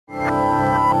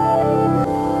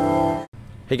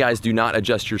Hey guys, do not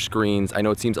adjust your screens. I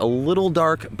know it seems a little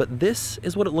dark, but this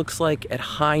is what it looks like at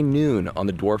high noon on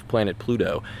the dwarf planet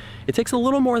Pluto. It takes a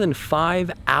little more than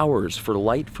 5 hours for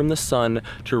light from the sun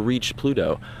to reach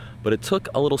Pluto, but it took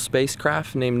a little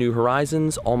spacecraft named New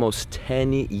Horizons almost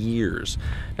 10 years.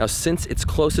 Now, since its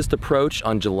closest approach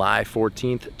on July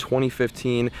 14th,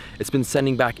 2015, it's been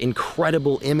sending back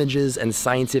incredible images and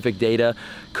scientific data,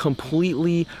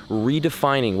 completely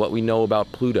redefining what we know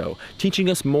about Pluto, teaching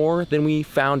us more than we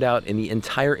found out in the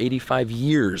entire 85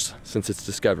 years since its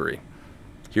discovery.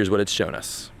 Here's what it's shown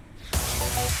us.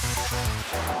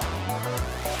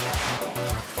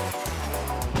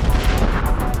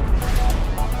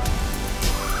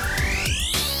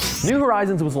 New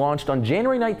Horizons was launched on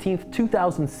January 19th,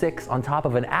 2006 on top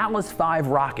of an Atlas V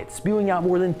rocket, spewing out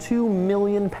more than 2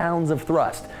 million pounds of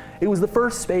thrust. It was the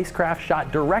first spacecraft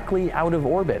shot directly out of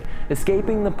orbit,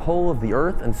 escaping the pull of the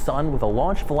Earth and Sun with a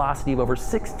launch velocity of over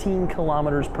 16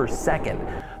 kilometers per second,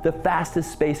 the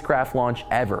fastest spacecraft launch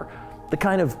ever. The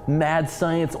kind of mad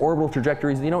science orbital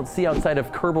trajectories you don't see outside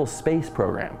of Kerbal Space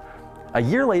Program. A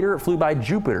year later, it flew by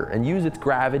Jupiter and used its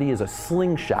gravity as a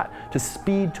slingshot to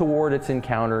speed toward its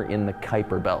encounter in the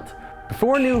Kuiper Belt.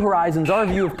 Before New Horizons, our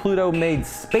view of Pluto made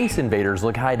Space Invaders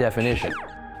look high definition.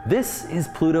 This is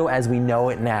Pluto as we know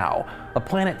it now, a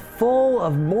planet full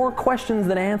of more questions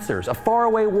than answers, a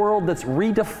faraway world that's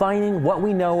redefining what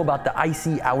we know about the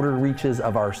icy outer reaches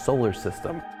of our solar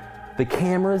system. The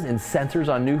cameras and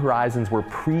sensors on New Horizons were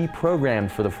pre-programmed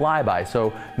for the flyby,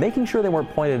 so making sure they weren't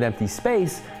pointed at empty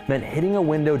space meant hitting a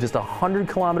window just 100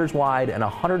 kilometers wide and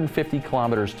 150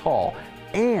 kilometers tall,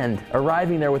 and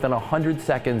arriving there within 100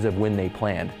 seconds of when they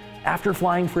planned, after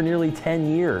flying for nearly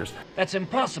 10 years. That's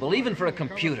impossible, even for a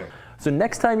computer. So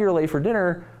next time you're late for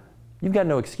dinner, you've got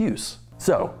no excuse.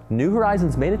 So, New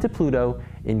Horizons made it to Pluto,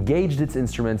 engaged its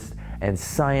instruments, and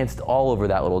scienced all over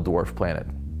that little dwarf planet.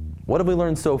 What have we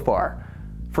learned so far?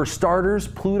 For starters,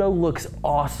 Pluto looks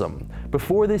awesome.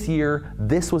 Before this year,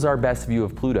 this was our best view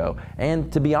of Pluto,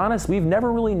 and to be honest, we've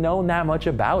never really known that much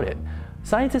about it.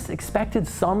 Scientists expected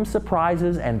some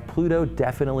surprises, and Pluto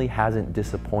definitely hasn't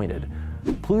disappointed.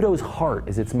 Pluto's heart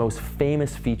is its most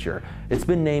famous feature. It's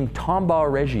been named Tombaugh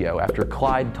Regio after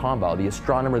Clyde Tombaugh, the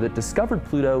astronomer that discovered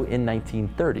Pluto in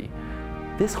 1930.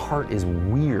 This heart is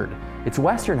weird. Its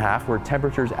western half, where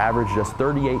temperatures average just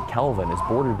 38 Kelvin, is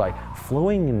bordered by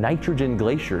flowing nitrogen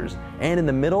glaciers, and in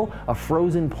the middle, a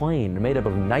frozen plain made up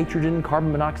of nitrogen,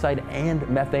 carbon monoxide, and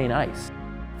methane ice.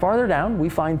 Farther down, we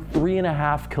find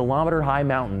 3.5 kilometer high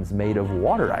mountains made of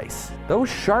water ice.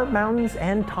 Those sharp mountains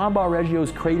and Tombaugh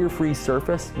Regio's crater-free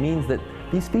surface means that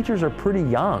these features are pretty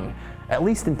young, at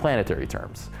least in planetary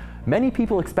terms. Many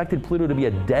people expected Pluto to be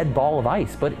a dead ball of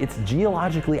ice, but it's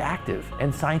geologically active,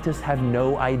 and scientists have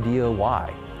no idea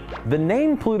why. The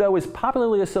name Pluto is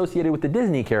popularly associated with the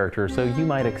Disney character, so you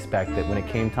might expect that when it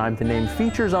came time to name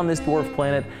features on this dwarf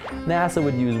planet, NASA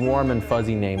would use warm and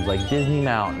fuzzy names like Disney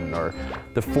Mountain or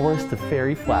the Forest of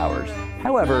Fairy Flowers.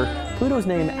 However, Pluto's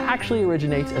name actually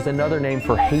originates as another name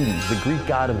for Hades, the Greek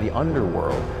god of the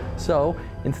underworld. So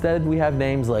instead, we have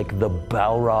names like the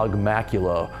Balrog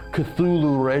Macula,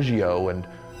 Cthulhu Regio, and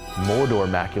Mordor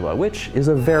Macula, which is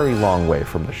a very long way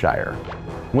from the Shire.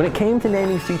 When it came to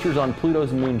naming features on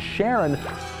Pluto's moon Charon,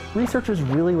 researchers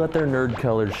really let their nerd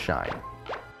colors shine.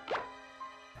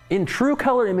 In true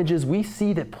color images, we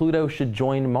see that Pluto should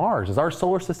join Mars as our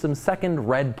solar system's second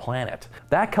red planet.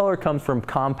 That color comes from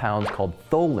compounds called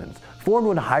tholins, formed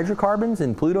when hydrocarbons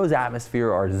in Pluto's atmosphere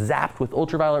are zapped with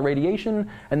ultraviolet radiation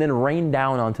and then rained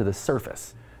down onto the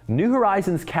surface. New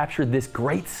Horizons captured this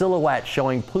great silhouette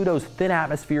showing Pluto's thin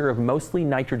atmosphere of mostly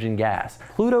nitrogen gas.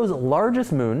 Pluto's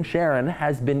largest moon, Charon,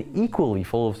 has been equally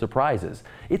full of surprises.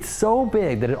 It's so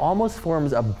big that it almost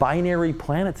forms a binary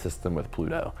planet system with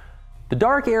Pluto. The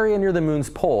dark area near the moon's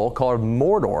pole, called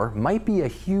Mordor, might be a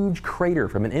huge crater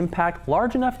from an impact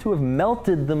large enough to have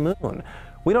melted the moon.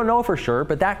 We don't know for sure,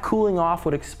 but that cooling off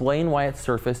would explain why its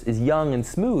surface is young and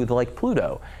smooth like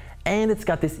Pluto. And it's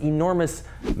got this enormous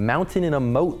mountain in a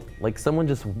moat, like someone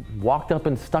just walked up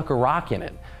and stuck a rock in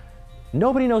it.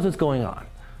 Nobody knows what's going on.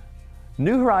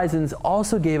 New Horizons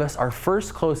also gave us our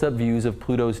first close-up views of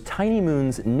Pluto's tiny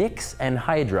moons Nix and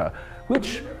Hydra,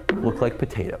 which look like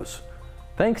potatoes.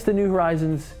 Thanks to New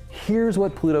Horizons, here's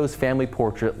what Pluto's family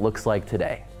portrait looks like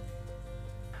today.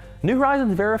 New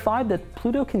Horizons verified that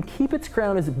Pluto can keep its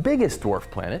crown as the biggest dwarf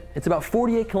planet. It's about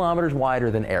 48 kilometers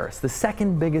wider than Eris, the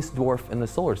second biggest dwarf in the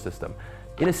solar system.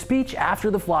 In a speech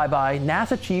after the flyby,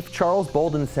 NASA Chief Charles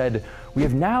Bolden said, "We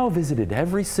have now visited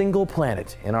every single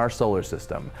planet in our solar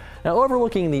system." Now,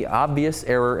 overlooking the obvious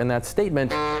error in that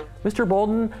statement, Mr.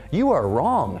 Bolden, you are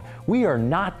wrong. We are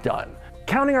not done.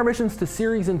 Counting our missions to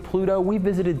Ceres and Pluto, we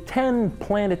visited 10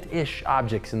 planet-ish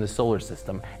objects in the solar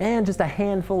system and just a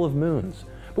handful of moons.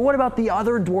 But what about the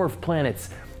other dwarf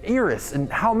planets? Eris and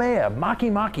Haumea,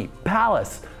 Makemake,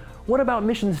 Pallas. What about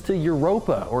missions to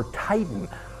Europa or Titan?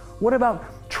 What about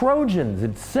Trojans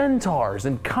and Centaurs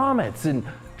and comets and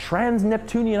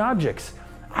trans-Neptunian objects?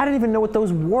 I didn't even know what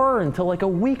those were until like a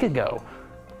week ago.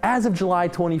 As of July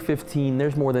 2015,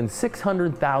 there's more than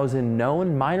 600,000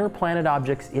 known minor planet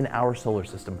objects in our solar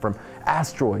system, from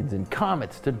asteroids and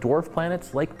comets to dwarf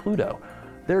planets like Pluto.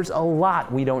 There's a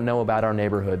lot we don't know about our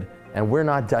neighborhood, and we're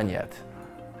not done yet.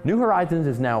 New Horizons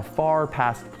is now far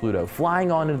past Pluto,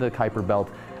 flying on into the Kuiper Belt,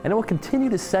 and it will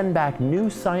continue to send back new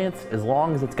science as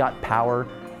long as it's got power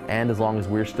and as long as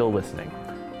we're still listening.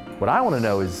 What I want to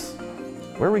know is,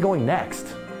 where are we going next?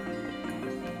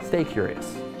 Stay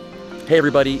curious. Hey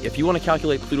everybody, if you want to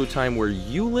calculate Pluto time where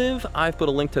you live, I've put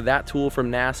a link to that tool from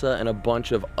NASA and a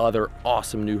bunch of other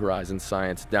awesome New Horizons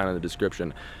science down in the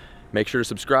description. Make sure to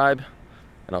subscribe,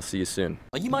 and I'll see you soon.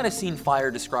 You might have seen fire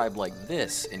described like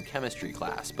this in chemistry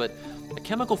class, but a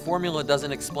chemical formula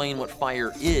doesn't explain what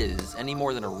fire is any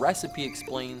more than a recipe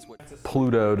explains what...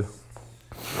 Plutoed.